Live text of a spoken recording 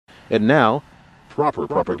And now, proper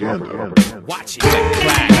propaganda. Watch it.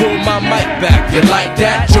 Pull my mic back. You like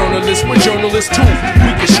that? Journalists with journalists too.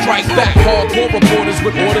 We can strike back. Hardcore reporters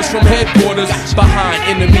with orders from headquarters. Behind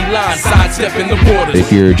enemy lines, sidestepping the borders.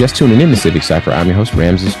 If you're just tuning in to Civic Cypher, I'm your host,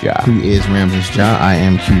 Ramses Ja. Who is Ramses Ja? I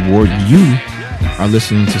am Q Ward. You are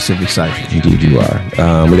listening to Civic Cypher. Indeed you are.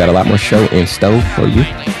 We got a lot more show in stove for you.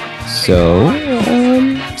 So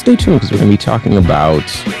stay tuned because we're going to be talking about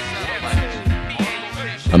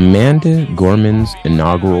Amanda Gorman's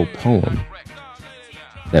inaugural poem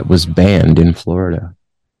that was banned in Florida.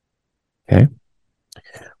 Okay.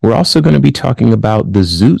 We're also going to be talking about the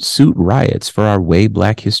Zoot Suit riots for our Way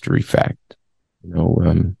Black History fact.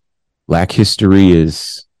 Black history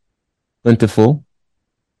is plentiful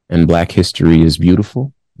and Black history is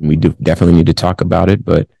beautiful. We definitely need to talk about it,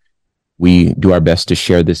 but we do our best to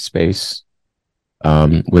share this space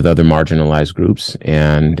with other marginalized groups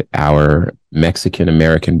and our Mexican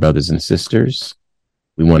American brothers and sisters.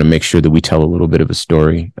 We want to make sure that we tell a little bit of a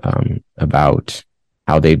story about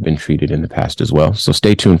how they've been treated in the past as well. So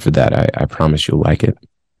stay tuned for that. I promise you'll like it.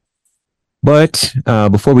 But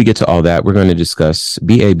before we get to all that, we're going to discuss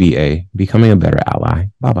BABA, Becoming a Better Ally,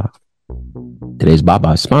 Baba. Today's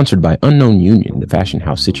Baba is sponsored by Unknown Union, the fashion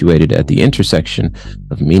house situated at the intersection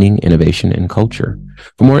of meaning, innovation, and culture.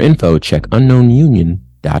 For more info, check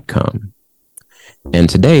unknownunion.com. And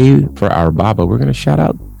today, for our Baba, we're going to shout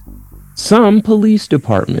out some police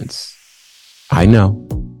departments. I know.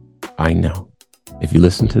 If you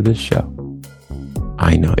listen to this show,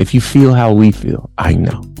 I know. If you feel how we feel, I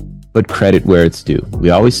know. But credit where it's due. We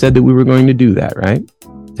always said that we were going to do that, right?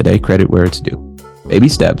 Today, credit where it's due. Baby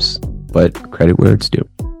steps, but credit where it's due.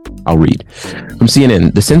 I'll read. From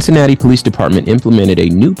CNN, the Cincinnati Police Department implemented a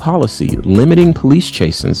new policy limiting police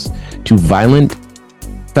chases to violent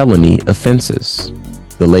felony offenses,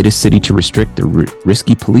 the latest city to restrict the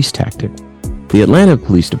risky police tactic. The Atlanta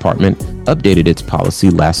Police Department updated its policy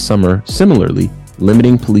last summer, similarly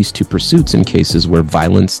limiting police to pursuits in cases where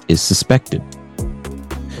violence is suspected.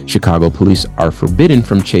 Chicago police are forbidden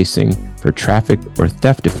from chasing for traffic or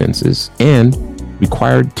theft offenses and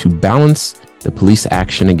required to balance the police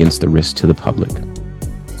action against the risk to the public.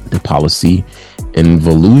 The policy in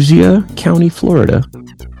Volusia County, Florida,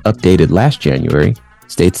 updated last January,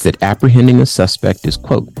 states that apprehending a suspect is,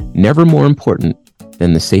 quote, never more important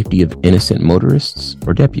than the safety of innocent motorists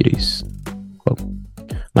or deputies, quote.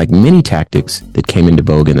 Like many tactics that came into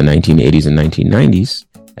vogue in the 1980s and 1990s,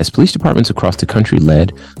 as police departments across the country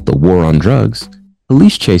led the war on drugs,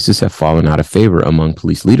 police chases have fallen out of favor among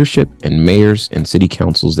police leadership and mayors and city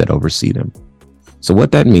councils that oversee them. So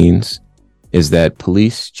what that means is that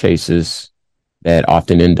police chases that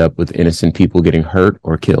often end up with innocent people getting hurt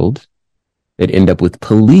or killed, that end up with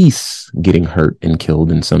police getting hurt and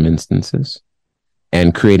killed in some instances,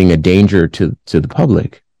 and creating a danger to the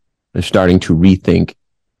public. They're starting to rethink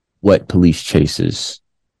what police chases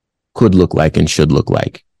could look like and should look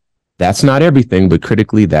like. That's not everything, but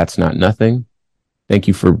critically, that's not nothing. Thank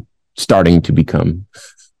you for starting to become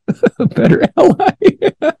a better ally.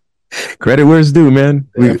 Credit where it's due, man.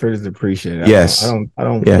 The effort is appreciated. Yes. I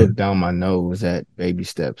don't look down my nose at baby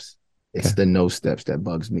steps. It's the no steps that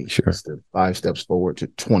bugs me. Sure. It's the 5 steps forward to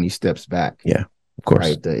 20 steps back. Yeah, of course.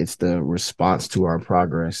 Right. It's the response to our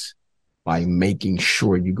progress by making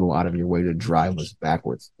sure you go out of your way to drive us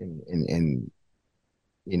backwards and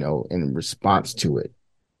in response to it,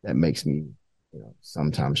 that makes me,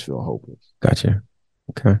 sometimes feel hopeless. Gotcha.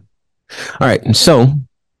 Okay. All right. And so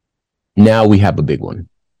now we have a big one.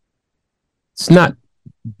 It's not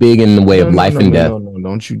big in the way of life and death. No,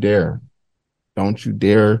 don't you dare. Don't you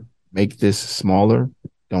dare make this smaller.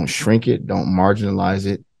 Don't shrink it. Don't marginalize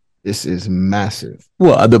it. This is massive.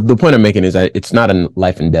 Well, the point I'm making is that it's not a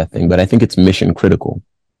life and death thing, but I think it's mission critical.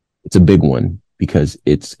 It's a big one because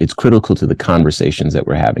it's critical to the conversations that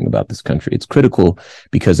we're having about this country. It's critical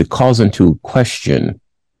because it calls into question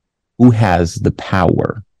who has the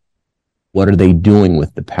power. What are they doing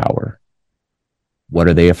with the power? What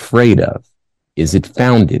are they afraid of? Is it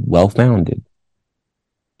founded, well-founded?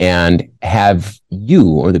 And have you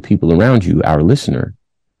or the people around you, our listener,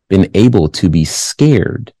 been able to be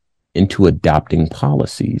scared into adopting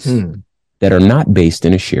policies that are not based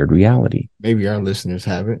in a shared reality? Maybe our listeners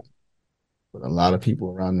haven't, but a lot of people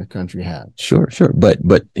around the country have. Sure.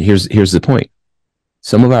 But here's the point.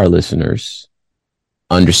 Some of our listeners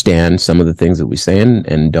understand some of the things that we say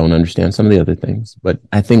and don't understand some of the other things. But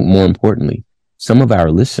I think more importantly, some of our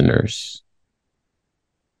listeners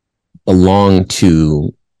belong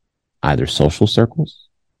to either social circles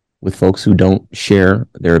with folks who don't share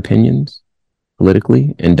their opinions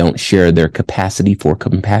politically and don't share their capacity for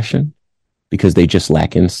compassion, because they just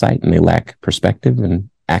lack insight and they lack perspective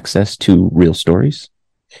and access to real stories.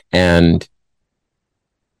 And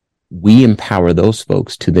we empower those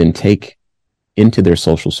folks to then take into their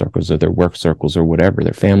social circles or their work circles or whatever,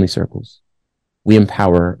 their family circles. We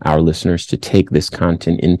empower our listeners to take this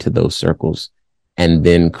content into those circles and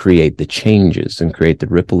then create the changes and create the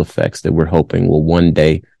ripple effects that we're hoping will one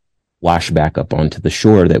day wash back up onto the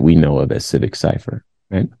shore that we know of as Civic Cypher,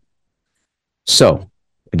 right? So,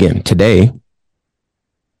 again, today,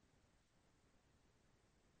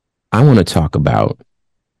 I want to talk about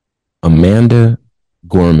Amanda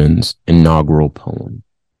Gorman's inaugural poem.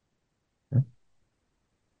 Okay.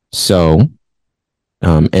 So,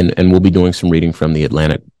 and we'll be doing some reading from the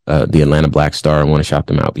Atlanta Black Star. I want to shout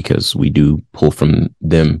them out because we do pull from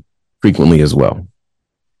them frequently as well.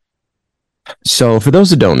 So, for those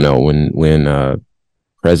that don't know, when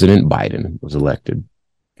President Biden was elected,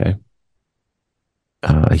 okay,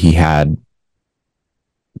 he had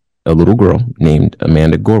a little girl named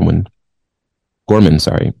Amanda Gorman,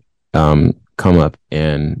 come up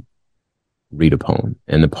and read a poem.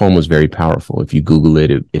 And the poem was very powerful. If you Google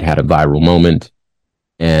it, it had a viral moment,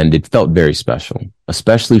 and it felt very special,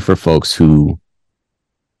 especially for folks who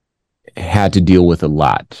had to deal with a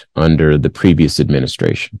lot under the previous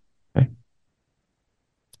administration. Okay?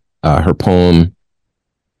 Her poem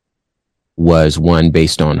was one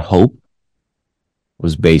based on hope,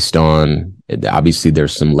 was based on, obviously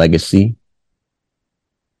there's some legacy,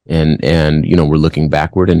 and you know, we're looking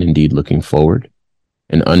backward and indeed looking forward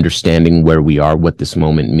and understanding where we are, what this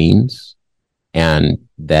moment means, and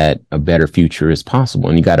that a better future is possible.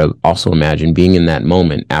 And you got to also imagine being in that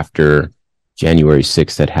moment after January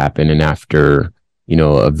 6th had happened, and after, you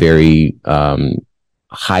know, a very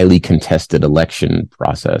highly contested election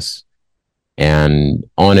process, and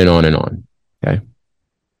on and on and on. Okay.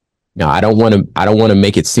 Now, I don't want to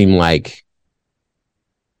make it seem like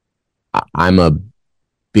I'm a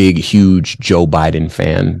big, huge Joe Biden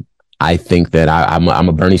fan. I think that I'm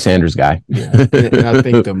a Bernie Sanders guy. Yeah. And I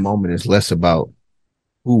think the moment is less about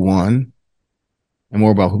who won and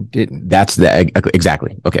more about who didn't. That's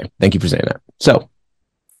exactly. Okay. Thank you for saying that. So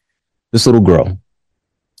this little girl,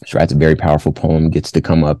 she writes a very powerful poem, gets to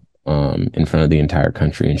come up in front of the entire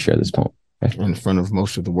country and share this poem. Okay? In front of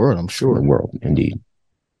most of the world, I'm sure. The world, indeed.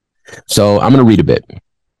 So I'm going to read a bit.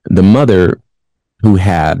 The mother who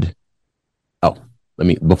had,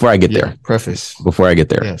 before I get there. Preface. Before I get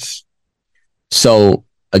there. Yes. So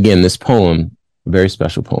again, this poem, very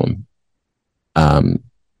special poem,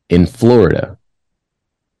 in Florida.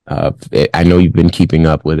 I know you've been keeping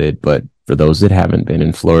up with it, but for those that haven't been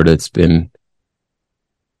in Florida, it's been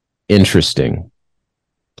interesting.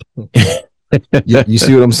 You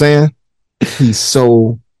see what I'm saying? He's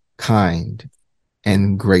so kind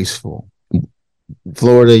and graceful.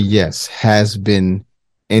 Florida, yes, has been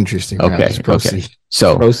interesting. Okay.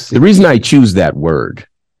 So the reason I choose that word,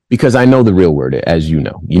 because I know the real word, as you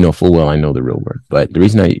know full well I know the real word. But the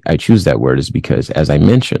reason I choose that word is because, as I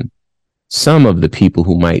mentioned, some of the people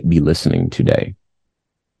who might be listening today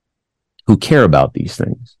who care about these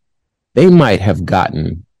things, they might have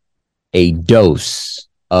gotten a dose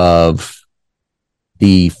of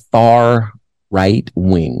the far right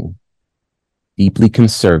wing, deeply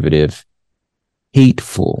conservative,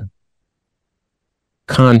 hateful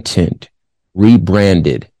content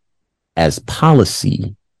rebranded as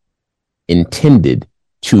policy intended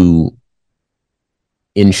to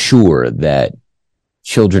ensure that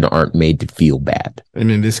children aren't made to feel bad. And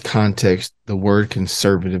in this context, the word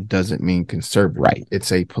conservative doesn't mean conservative. Right.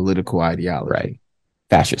 It's a political ideology. Right.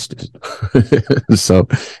 Fascist. So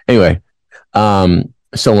anyway,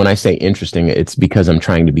 so when I say interesting, it's because I'm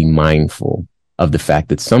trying to be mindful of the fact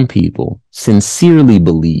that some people sincerely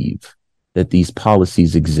believe that these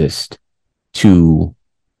policies exist to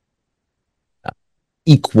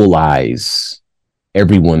equalize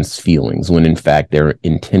everyone's feelings, when in fact they're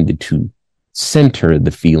intended to center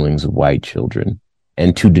the feelings of white children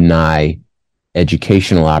and to deny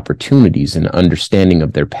educational opportunities and understanding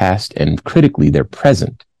of their past and critically their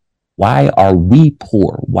present. Why are we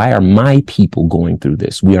poor? Why are my people going through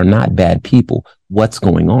this? We are not bad people. What's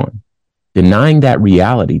going on? Denying that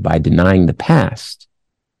reality by denying the past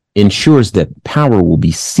ensures that power will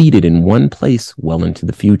be seated in one place well into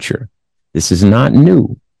the future. This is not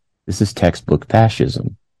new. This is textbook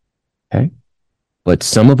fascism. Okay? But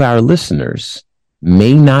some of our listeners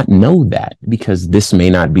may not know that because this may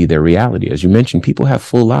not be their reality. As you mentioned, people have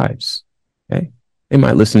full lives. Okay? They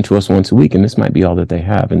might listen to us once a week and this might be all that they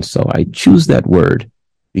have. And so I choose that word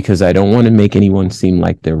because I don't want to make anyone seem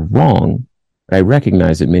like they're wrong. But I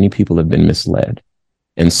recognize that many people have been misled.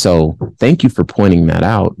 And so thank you for pointing that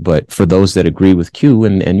out. But for those that agree with Q,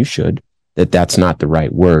 and you should, that's not the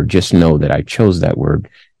right word, just know that I chose that word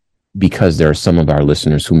because there are some of our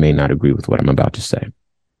listeners who may not agree with what I'm about to say.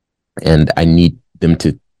 And I need them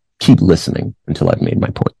to keep listening until I've made my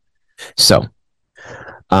point. So,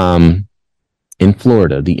 in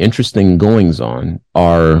Florida, the interesting goings on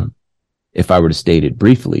are, if I were to state it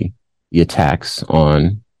briefly, the attacks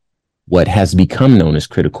on what has become known as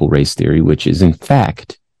critical race theory, which is in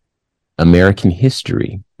fact American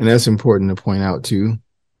history. And that's important to point out too,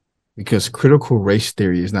 because critical race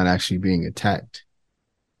theory is not actually being attacked.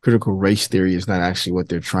 Critical race theory is not actually what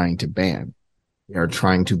they're trying to ban. They are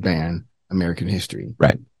trying to ban American history.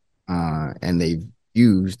 Right. And they've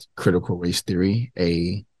used critical race theory,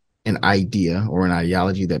 an idea or an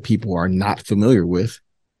ideology that people are not familiar with,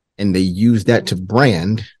 and they use that to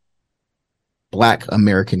brand Black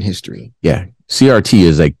American history. Yeah. CRT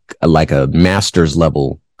is like a master's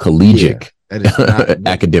level collegiate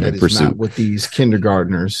academic pursuit. Not what these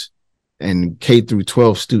kindergartners and K through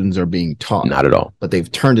 12 students are being taught. Not at all. But they've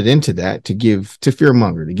turned it into that to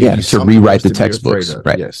fearmonger, to give you to rewrite the textbooks.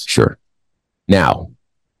 Right. Yes. Sure. Now,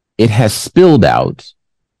 it has spilled out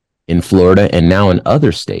in Florida and now in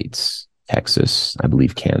other states, Texas, I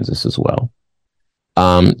believe Kansas as well,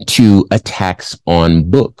 to attacks on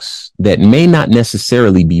books that may not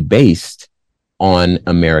necessarily be based on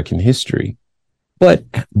American history, but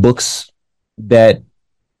books that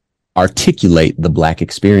articulate the Black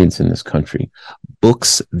experience in this country,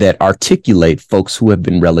 books that articulate folks who have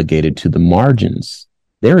been relegated to the margins,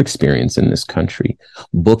 their experience in this country,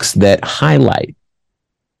 books that highlight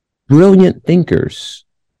brilliant thinkers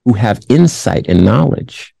who have insight and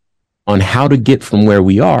knowledge on how to get from where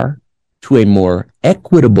we are to a more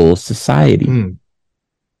equitable society.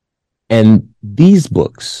 And these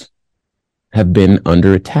books have been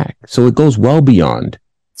under attack. So it goes well beyond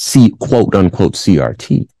quote unquote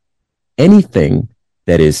CRT. Anything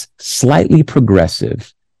that is slightly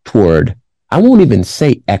progressive toward, I won't even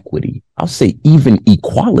say equity, I'll say even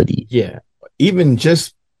equality. Yeah. Even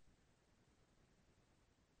just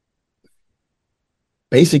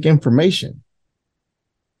basic information.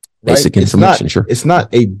 Basic information, sure. It's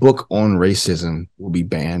not a book on racism will be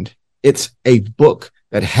banned. It's a book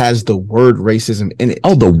that has the word racism in it.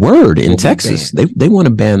 Oh, the word in Texas. They want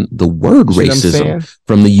to ban the word racism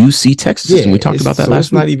from the UC Texas. Yeah, and we talked about that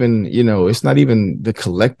last week. It's not even the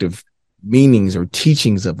collective meanings or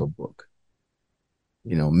teachings of a book.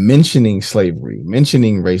 Mentioning slavery,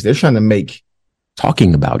 mentioning race. They're trying to make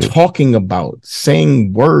talking about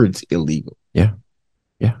saying words illegal. Yeah.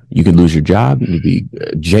 Yeah. You could lose your job. You'd be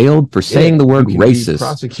jailed for saying the word racist.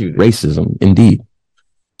 Prosecuted. Racism, indeed.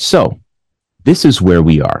 So this is where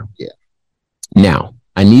we are. Yeah. Now,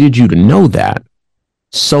 I needed you to know that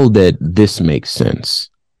so that this makes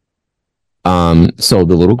sense. So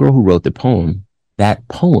the little girl who wrote the poem, that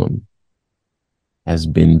poem has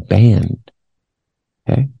been banned.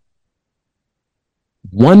 Okay.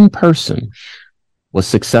 One person was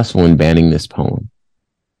successful in banning this poem.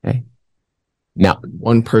 Okay. Now,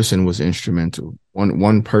 one person was instrumental.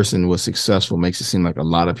 One person was successful. Makes it seem like a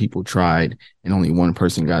lot of people tried and only one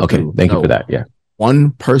person got through. Okay, thank you for that. Yeah.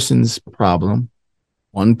 One person's problem,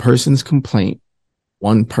 one person's complaint,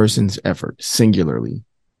 one person's effort, singularly,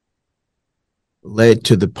 led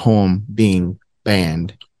to the poem being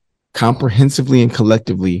banned comprehensively and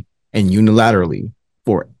collectively and unilaterally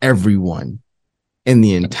for everyone in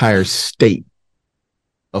the entire state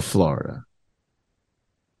of Florida.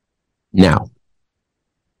 Now,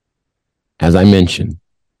 as I mentioned,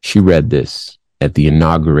 she read this at the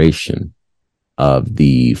inauguration of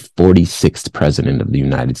the 46th president of the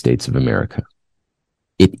United States of America.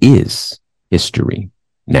 It is history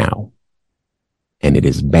now, and it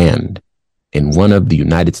is banned in one of the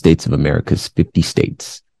United States of America's 50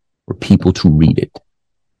 states for people to read it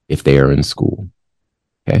if they are in school.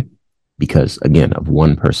 Okay? Because, again, of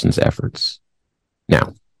one person's efforts.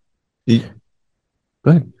 Now, go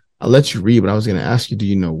ahead. I'll let you read, but I was going to ask you, do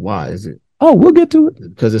you know why? Is it? Oh, we'll get to it.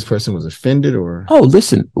 Because this person was offended, or? Oh,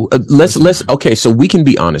 listen, let's, okay. So we can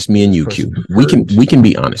be honest, me and you, Q. We can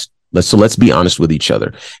be honest. Let's be honest with each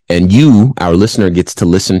other. And you, our listener, gets to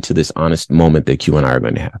listen to this honest moment that Q and I are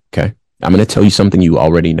going to have. Okay. I'm going to tell you something you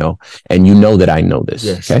already know, and you know that I know this.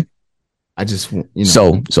 Yes. Okay. I just,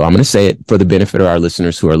 So I'm going to say it for the benefit of our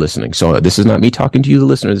listeners who are listening. So this is not me talking to you, the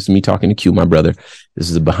listener. This is me talking to Q, my brother. This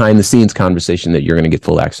is a behind the scenes conversation that you're going to get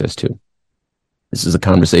full access to. This is a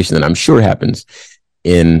conversation that I'm sure happens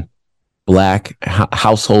in Black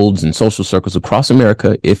households and social circles across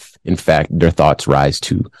America, if in fact their thoughts rise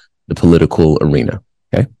to the political arena.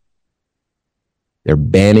 Okay. They're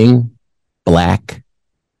banning Black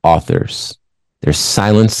authors. They're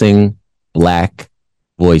silencing Black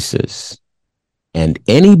voices. And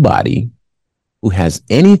anybody who has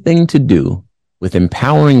anything to do with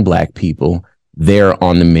empowering Black people, they're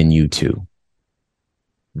on the menu too.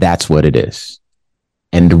 That's what it is.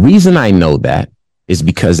 And the reason I know that is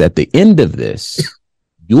because at the end of this,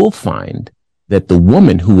 you'll find that the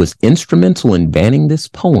woman who was instrumental in banning this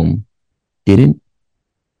poem didn't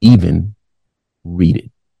even read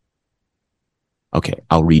it. Okay,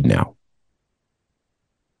 I'll read now.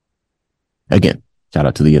 Again, shout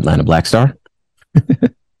out to the Atlanta Black Star.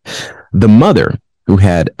 The mother who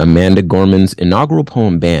had Amanda Gorman's inaugural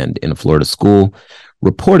poem banned in a Florida school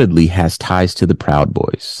reportedly has ties to the Proud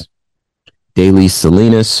Boys. Daily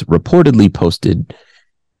Salinas reportedly posted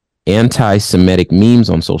anti-Semitic memes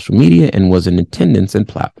on social media and was in attendance in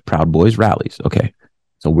Proud Boys rallies. Okay,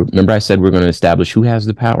 so remember I said we're going to establish who has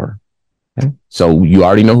the power. Okay? So you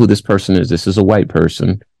already know who this person is. This is a white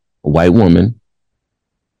person, a white woman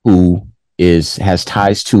who has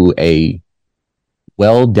ties to a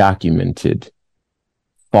well-documented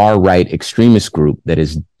far-right extremist group that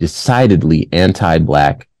is decidedly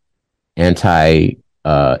anti-Black,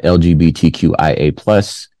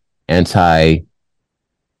 anti-LGBTQIA+,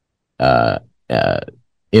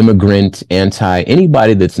 anti-immigrant,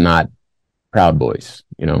 anybody that's not Proud Boys,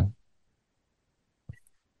 you know?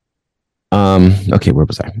 Okay, where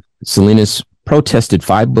was I? Salinas protested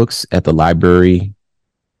 5 books at the library,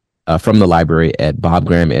 from the library at Bob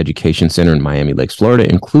Graham Education Center in Miami Lakes, Florida,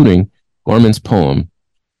 including Gorman's poem,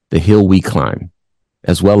 The Hill We Climb,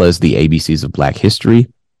 as well as the ABCs of Black History,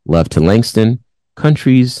 Love to Langston,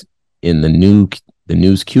 Countries in the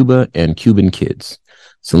News Cuba, and Cuban Kids.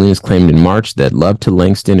 Salinas claimed in March that Love to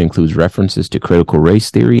Langston includes references to critical race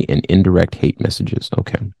theory and indirect hate messages.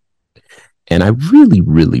 Okay. And I really,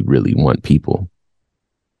 really, really want people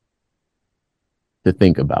to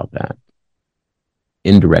think about that.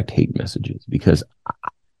 Indirect hate messages, because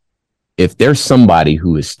if there's somebody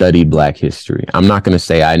who has studied Black history, I'm not going to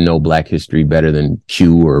say I know Black history better than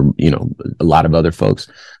Q or, you know, a lot of other folks,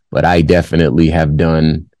 but I definitely have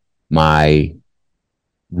done my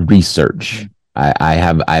research.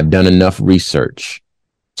 I've done enough research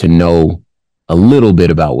to know a little bit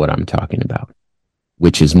about what I'm talking about,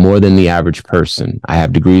 which is more than the average person. I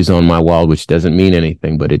have degrees on my wall, which doesn't mean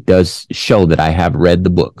anything, but it does show that I have read the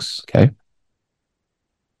books. Okay.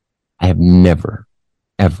 I have never,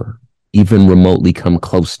 ever even remotely come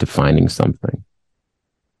close to finding something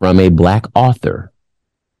from a Black author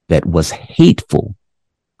that was hateful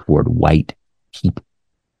toward white people.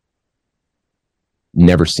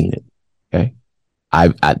 Never seen it. Okay.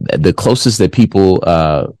 The closest that people,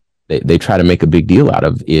 they try to make a big deal out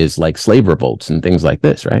of is like slave revolts and things like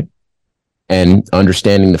this, right? And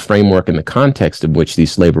understanding the framework and the context of which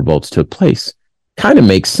these slave revolts took place kind of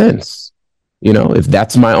makes sense. You know, if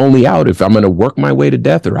that's my only out, if I'm going to work my way to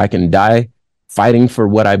death or I can die fighting for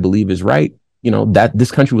what I believe is right, you know, that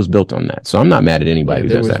this country was built on that. So I'm not mad at anybody who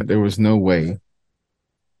does that. There was no way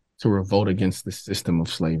to revolt against the system of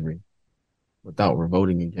slavery without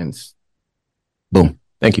revolting against. Boom.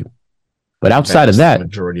 Thank you. But outside of that,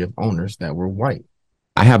 majority of owners that were white.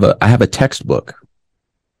 I have a textbook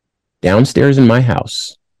downstairs in my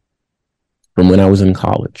house from when I was in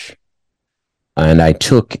college. And I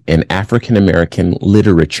took an African-American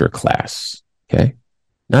literature class, okay?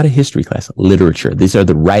 Not a history class, literature. These are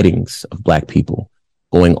the writings of Black people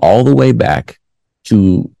going all the way back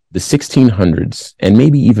to the 1600s and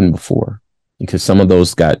maybe even before, because some of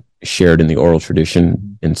those got shared in the oral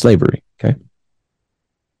tradition in slavery, okay?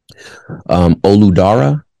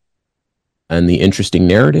 Oludara and the interesting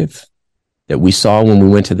narrative that we saw when we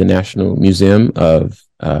went to the National Museum of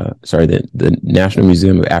the National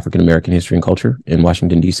Museum of African American History and Culture in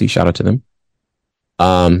Washington, D.C. Shout out to them.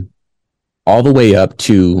 All the way up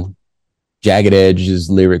to Jagged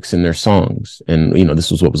Edge's lyrics in their songs. And, you know,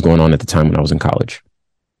 this was what was going on at the time when I was in college.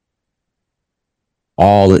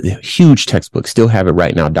 All the huge textbooks, still have it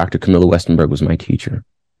right now. Dr. Camilla Westenberg was my teacher.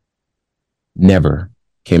 Never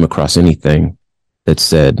came across anything that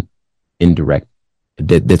said indirect,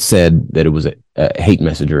 that said that it was a hate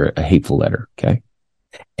message or a hateful letter. Okay.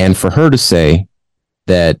 And for her to say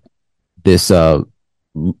that this, where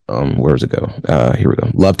does it go? Here we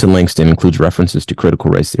go. Love to Langston includes references to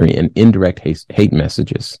critical race theory and indirect hate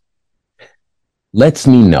messages lets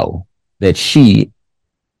me know that she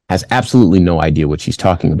has absolutely no idea what she's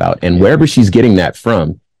talking about. And wherever she's getting that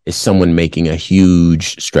from is someone making a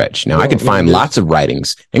huge stretch. Now, I can find lots of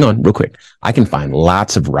writings. Hang on real quick. I can find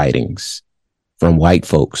lots of writings from white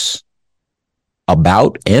folks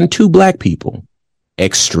about and to Black people,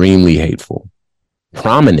 extremely hateful,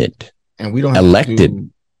 prominent, and we don't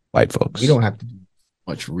elected white folks. We don't have to do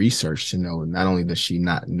much research to know not only does she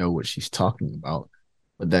not know what she's talking about,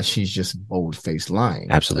 but that she's just bold-faced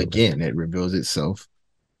lying. Absolutely. Again, it reveals itself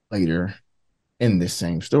later in this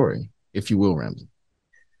same story, if you will, Ramsey.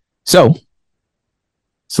 So,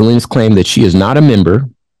 Selena's claimed that she is not a member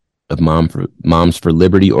of Moms for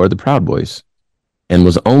Liberty or the Proud Boys and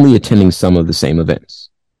was only attending some of the same events.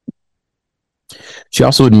 She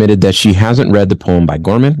also admitted that she hasn't read the poem by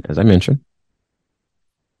Gorman, as I mentioned,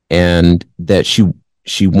 and that she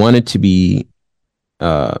wanted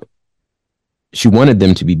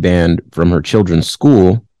them to be banned from her children's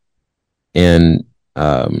school, and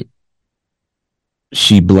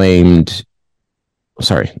she blamed.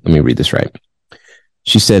 Sorry, let me read this right.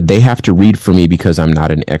 She said, they have to read for me because I'm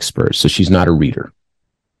not an expert. So she's not a reader.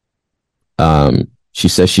 She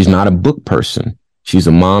says she's not a book person. She's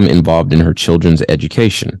a mom involved in her children's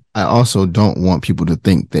education. I also don't want people to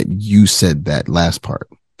think that you said that last part.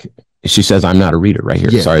 She says, I'm not a reader right here.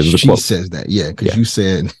 Yeah, sorry, she says that. Yeah, because you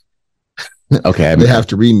said, okay, they have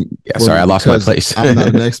to read. Yeah, sorry, I lost my place. I'm not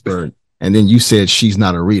an expert. And then you said she's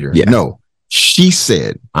not a reader. Yeah. No, she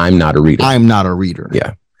said, I'm not a reader. I'm not a reader.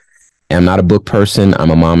 Yeah. I'm not a book person. I'm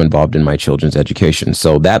a mom involved in my children's education.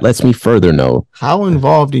 So that lets me further know. How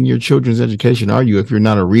involved in your children's education are you if you're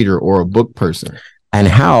not a reader or a book person? And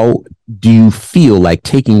how do you feel like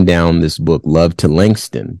taking down this book, Love to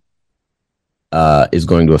Langston, is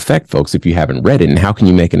going to affect folks if you haven't read it? And how can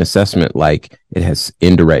you make an assessment like it has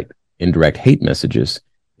indirect hate messages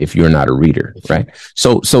if you're not a reader, right?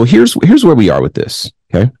 So here's where we are with this,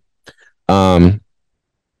 okay?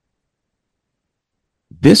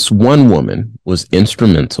 This one woman was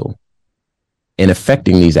instrumental in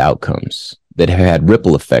affecting these outcomes that have had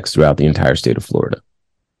ripple effects throughout the entire state of Florida.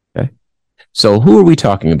 Okay. So who are we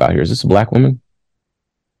talking about here? Is this a black woman?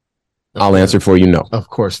 I'll answer for you. No. Of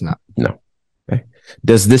course not. No. Okay.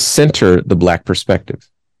 Does this center the black perspective?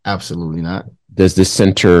 Absolutely not. Does this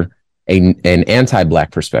center an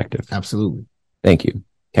anti-black perspective? Absolutely. Thank you.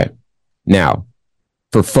 Okay. Now,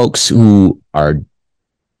 for folks who are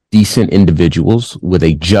decent individuals with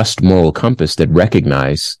a just moral compass that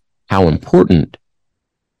recognize how important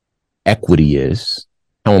equity is,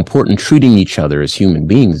 how important treating each other as human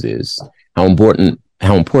beings is, how important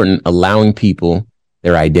allowing people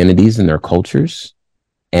their identities and their cultures,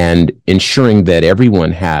 and ensuring that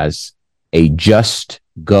everyone has a just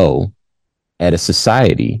go at a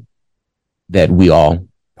society that we all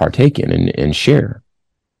partake in and share.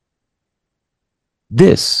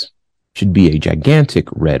 This should be a gigantic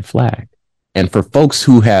red flag. And for folks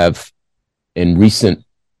who have in recent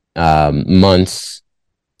months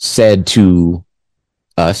said to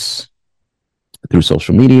us through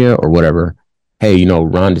social media or whatever, hey,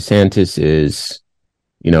 Ron DeSantis is,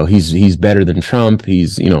 he's better than Trump.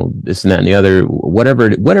 He's, this and that and the other,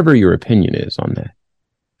 whatever your opinion is on that.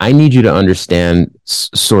 I need you to understand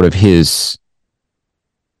sort of his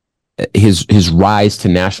rise to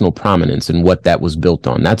national prominence and what that was built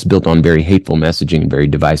on. That's built on very hateful messaging and very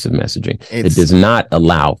divisive messaging. It does not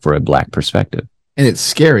allow for a black perspective. And it's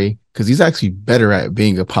scary because he's actually better at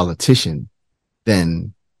being a politician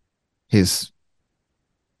than his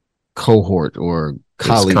cohort or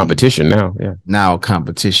colleague. It's competition now. Yeah. Now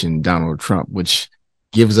competition, Donald Trump, which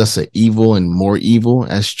gives us an evil and more evil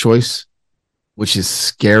as choice, which is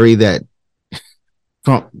scary that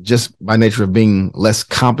Trump, just by nature of being less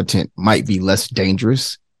competent, might be less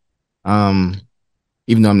dangerous. Even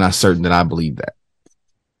though I'm not certain that I believe that.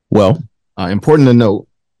 Well, important to note,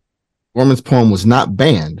 Gorman's poem was not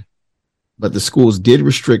banned, but the schools did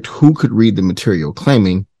restrict who could read the material,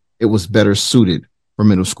 claiming it was better suited for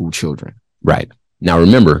middle school children. Right. Now,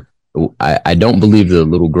 remember, I don't believe the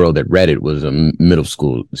little girl that read it was a middle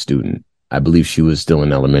school student. I believe she was still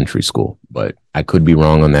in elementary school, but I could be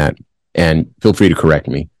wrong on that. And feel free to correct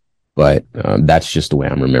me, but that's just the way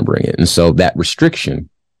I'm remembering it. And so that restriction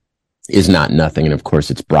is not nothing. And of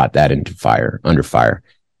course, it's brought that under fire,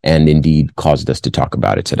 and indeed caused us to talk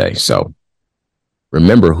about it today. So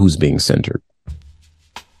remember who's being centered.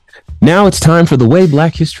 Now it's time for the Way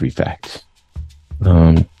Black History Fact.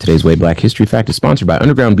 Today's Way Black History Fact is sponsored by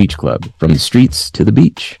Underground Beach Club. From the streets to the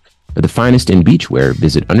beach. For the finest in beachwear,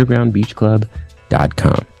 visit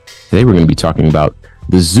undergroundbeachclub.com. Today we're going to be talking about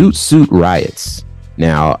the Zoot Suit riots.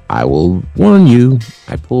 Now, I will warn you,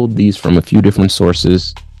 I pulled these from a few different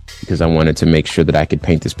sources because I wanted to make sure that I could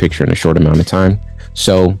paint this picture in a short amount of time.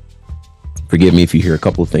 So forgive me if you hear a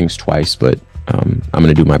couple of things twice, but I'm going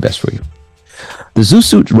to do my best for you. The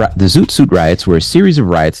Zoot Suit riots were a series of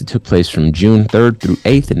riots that took place from June 3rd through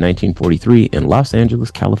 8th in 1943 in Los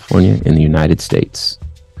Angeles, California, in the United States.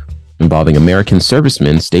 involving American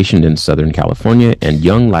servicemen stationed in Southern California and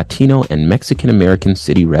young Latino and Mexican American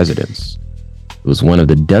city residents. It was one of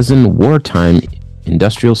the dozen wartime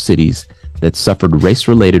industrial cities that suffered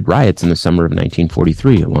race-related riots in the summer of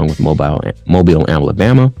 1943, along with Mobile,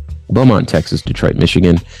 Alabama, Beaumont, Texas, Detroit,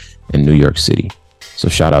 Michigan, and New York City. So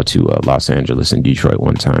shout out to Los Angeles and Detroit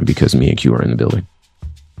one time, because me and Q are in the building.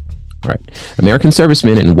 All right. American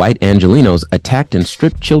servicemen and white Angelenos attacked and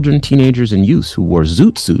stripped children, teenagers, and youths who wore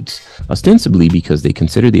zoot suits, ostensibly because they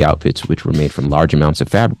considered the outfits, which were made from large amounts of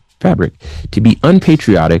fabric, to be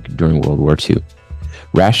unpatriotic during World War II.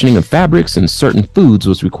 Rationing of fabrics and certain foods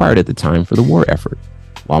was required at the time for the war effort.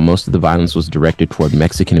 While most of the violence was directed toward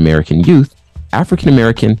Mexican American youth, African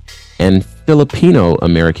American and Filipino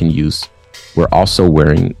American youths were also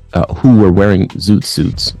wearing zoot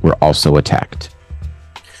suits were also attacked.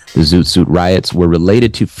 The Zoot Suit riots were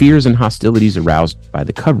related to fears and hostilities aroused by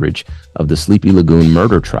the coverage of the Sleepy Lagoon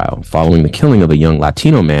murder trial following the killing of a young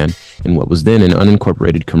Latino man in what was then an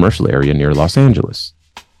unincorporated commercial area near Los Angeles.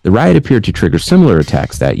 The riot appeared to trigger similar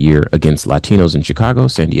attacks that year against Latinos in Chicago,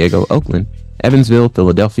 San Diego, Oakland, Evansville,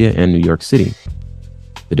 Philadelphia, and New York City.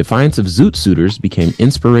 The defiance of Zoot Suiters became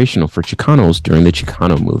inspirational for Chicanos during the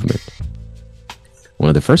Chicano movement. One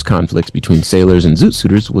of the first conflicts between sailors and Zoot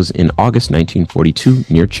Suiters was in August 1942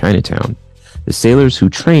 near Chinatown. The sailors who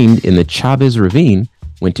trained in the Chavez Ravine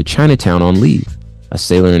went to Chinatown on leave. A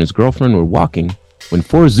sailor and his girlfriend were walking when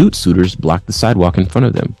 4 Zoot Suiters blocked the sidewalk in front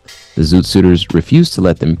of them. The Zoot Suiters refused to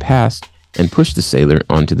let them pass and pushed the sailor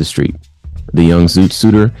onto the street. The young Zoot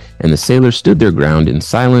Suiter and the sailor stood their ground in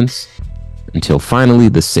silence until finally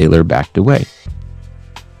the sailor backed away.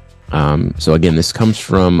 So again, this comes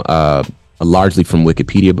from largely from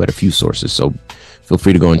Wikipedia, but a few sources. So feel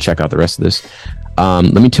free to go and check out the rest of this.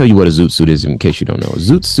 Let me tell you what a Zoot Suit is in case you don't know.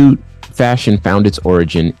 Zoot Suit fashion found its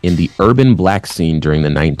origin in the urban black scene during the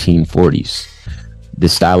 1940s.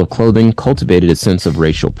 This style of clothing cultivated a sense of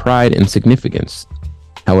racial pride and significance.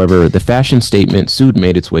 However, the fashion statement soon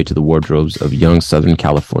made its way to the wardrobes of young Southern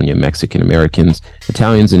California Mexican Americans,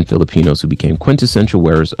 Italians, and Filipinos who became quintessential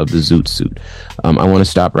wearers of the Zoot Suit. I want to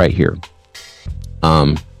stop right here.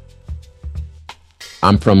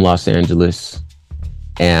 I'm from Los Angeles,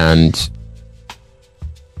 and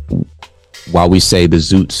while we say the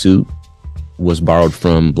Zoot Suit was borrowed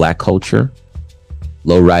from black culture,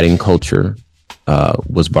 lowriding culture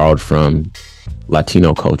was borrowed from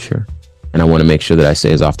Latino culture. And I want to make sure that I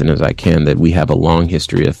say as often as I can that we have a long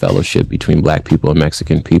history of fellowship between black people and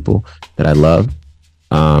Mexican people that I love.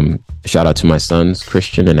 Shout out to my sons,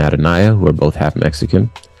 Christian and Adonaiah, who are both half Mexican.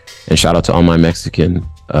 And shout out to all my Mexican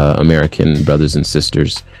American brothers and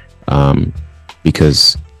sisters,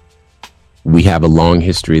 because we have a long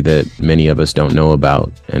history that many of us don't know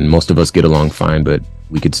about, and most of us get along fine, but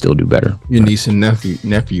we could still do better. Your niece and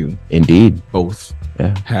nephew. Indeed. Both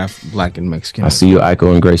half black and Mexican. I see you,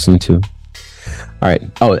 Aiko and Grayson, too. All right.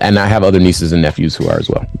 Oh, and I have other nieces and nephews who are as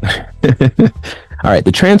well. All right.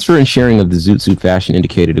 The transfer and sharing of the Zoot Suit fashion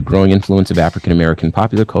indicated a growing influence of African-American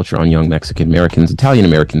popular culture on young Mexican Americans, Italian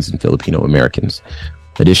Americans, and Filipino Americans.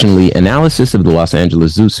 Additionally, analysis of the Los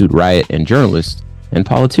Angeles Zoot Suit riot and journalists and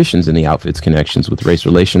politicians in the outfit's connections with race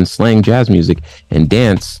relations, slang, jazz music, and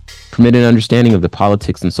dance permit an understanding of the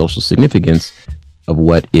politics and social significance of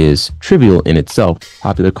what is trivial in itself,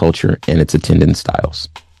 popular culture, and its attendant styles.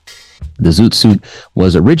 The Zoot Suit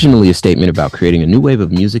was originally a statement about creating a new wave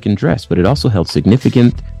of music and dress, but it also held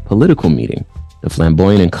significant political meaning. The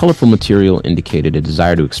flamboyant and colorful material indicated a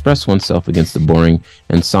desire to express oneself against the boring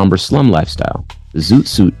and somber slum lifestyle. The Zoot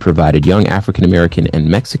Suit provided young African American and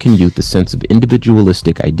Mexican youth a sense of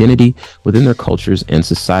individualistic identity within their cultures and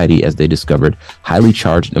society as they discovered highly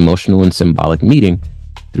charged emotional and symbolic meaning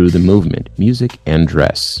through the movement, music, and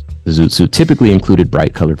dress. The Zoot Suit typically included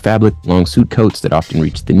bright colored fabric, long suit coats that often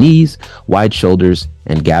reached the knees, wide shoulders,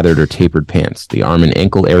 and gathered or tapered pants. The arm and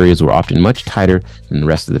ankle areas were often much tighter than the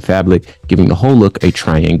rest of the fabric, giving the whole look a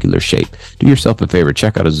triangular shape. Do yourself a favor,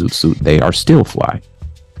 check out a Zoot Suit. They are still fly.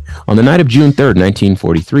 On the night of June 3rd,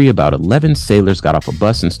 1943, about 11 sailors got off a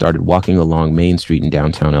bus and started walking along Main Street in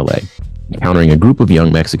downtown LA, encountering a group of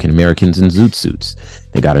young Mexican Americans in Zoot Suits.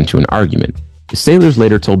 They got into an argument. The sailors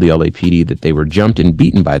later told the LAPD that they were jumped and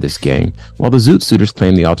beaten by this gang, while the Zoot Suiters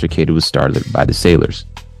claimed the altercation was started by the sailors.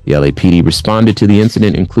 The LAPD responded to the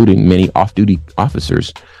incident, including many off-duty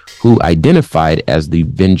officers who identified as the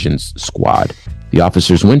Vengeance Squad. The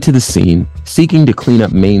officers went to the scene, seeking to clean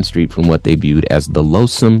up Main Street from what they viewed as the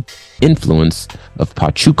loathsome influence of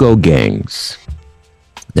Pachuco gangs.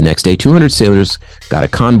 The next day, 200 sailors got a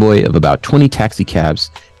convoy of about 20 taxi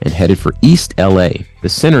cabs and headed for East LA, the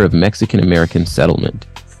center of Mexican-American settlement.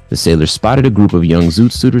 The sailors spotted a group of young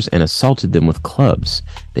Zoot Suiters and assaulted them with clubs.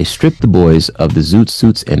 They stripped the boys of the Zoot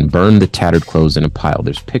Suits and burned the tattered clothes in a pile.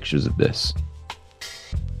 There's pictures of this.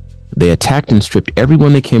 They attacked and stripped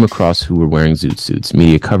everyone they came across who were wearing Zoot Suits.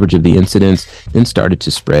 Media coverage of the incidents then started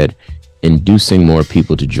to spread, inducing more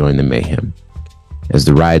people to join the mayhem. As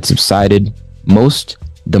the riot subsided,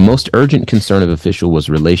 the most urgent concern of officials was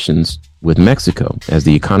relations with Mexico, as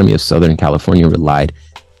the economy of Southern California relied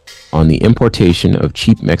on the importation of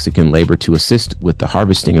cheap Mexican labor to assist with the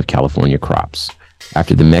harvesting of California crops.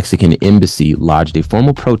 After the Mexican embassy lodged a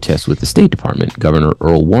formal protest with the State Department, Governor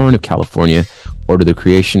Earl Warren of California ordered the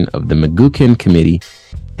creation of the McGookin Committee,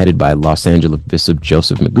 headed by Los Angeles Bishop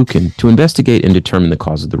Joseph McGookin, to investigate and determine the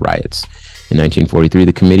cause of the riots. In 1943,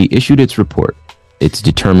 the committee issued its report. It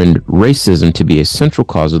determined racism to be a central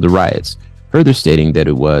cause of the riots, further stating that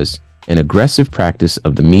it was an aggressive practice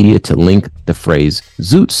of the media to link the phrase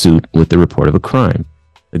Zoot Suit with the report of a crime.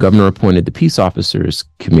 The governor appointed the Peace Officers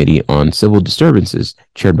Committee on Civil Disturbances,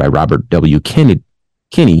 chaired by Robert W.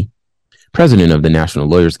 Kinney, president of the National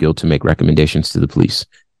Lawyers Guild, to make recommendations to the police.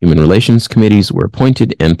 Human Relations Committees were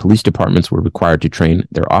appointed, and police departments were required to train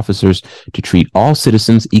their officers to treat all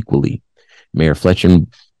citizens equally. Mayor Fletcher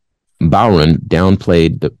Bowron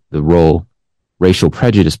downplayed the role racial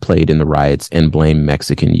prejudice played in the riots and blamed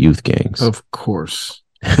Mexican youth gangs. Of course.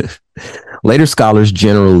 Later scholars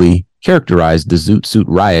generally characterized the Zoot Suit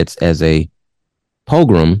riots as a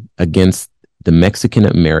pogrom against the Mexican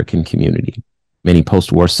American community. Many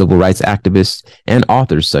post-war civil rights activists and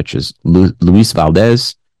authors such as Luis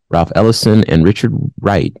Valdez, Ralph Ellison, and Richard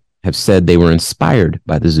Wright have said they were inspired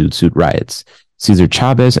by the Zoot Suit riots. Cesar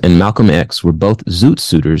Chavez and Malcolm X were both Zoot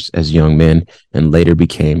Suiters as young men and later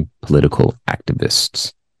became political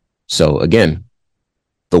activists. So again,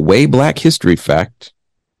 the Way Black History Fact,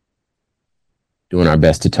 doing our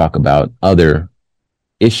best to talk about other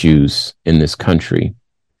issues in this country.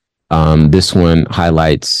 This one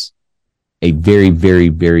highlights a very, very,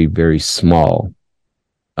 very, very small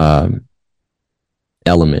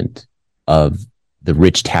element of the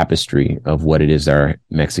rich tapestry of what it is our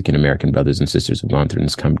Mexican American brothers and sisters have gone through in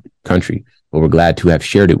this country. But we're glad to have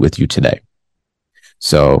shared it with you today.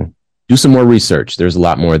 So do some more research. There's a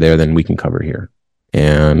lot more there than we can cover here.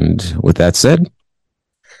 And with that said,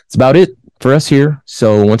 it's about it for us here.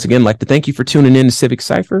 So once again, I'd like to thank you for tuning in to Civic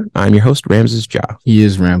Cypher. I'm your host, Ramses Ja. He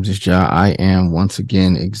is Ramses Ja. I am once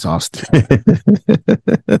again exhausted.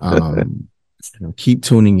 Keep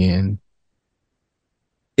tuning in.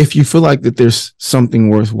 If you feel like that there's something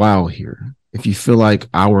worthwhile here, if you feel like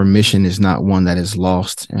our mission is not one that is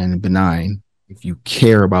lost and benign, if you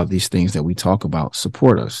care about these things that we talk about,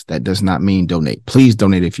 support us. That does not mean donate. Please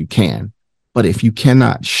donate if you can. But if you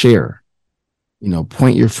cannot, share.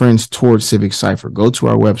 Point your friends towards Civic Cypher. Go to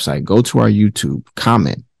our website. Go to our YouTube.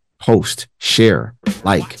 Comment, post, share,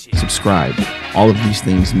 like, subscribe. All of these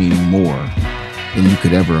things mean more than you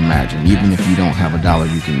could ever imagine. Even if you don't have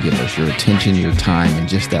 $1 you can give us, your attention, your time, and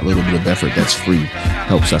just that little bit of effort that's free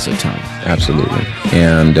helps us a ton. Absolutely.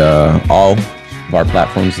 And all of our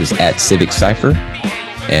platforms is at Civic Cypher.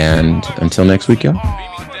 And until next week, y'all.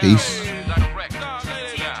 Peace.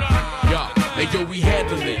 Yo, we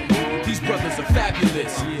handle it. These brothers are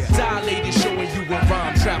fabulous. Dilated, showing you what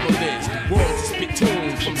rhyme travel is. Worlds spit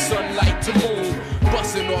tunes from sunlight to moon.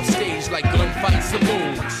 Busting off stage like gunfight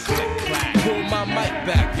saloon. Pull my mic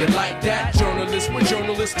back, you like that? Journalists, we're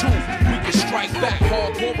journalists too. We can strike back,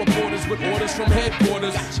 hardcore reporters with orders from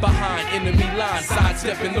headquarters. Behind enemy lines,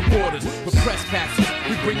 sidestepping the borders. With press passes,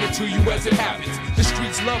 we bring it to you as it happens. The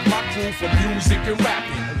streets love my crew for music and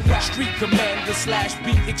rapping. Street commander /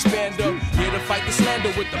 beat expander, here to fight the slander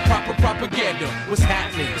with the proper propaganda. What's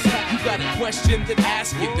happening? You got a question, then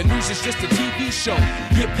ask it. The news is just a TV show,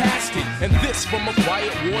 get past it. And this from a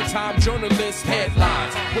quiet wartime journalist.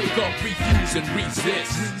 Headlines, wake up, refuse and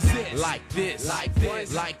resist. Like this, like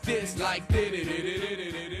this, like this, like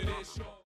this.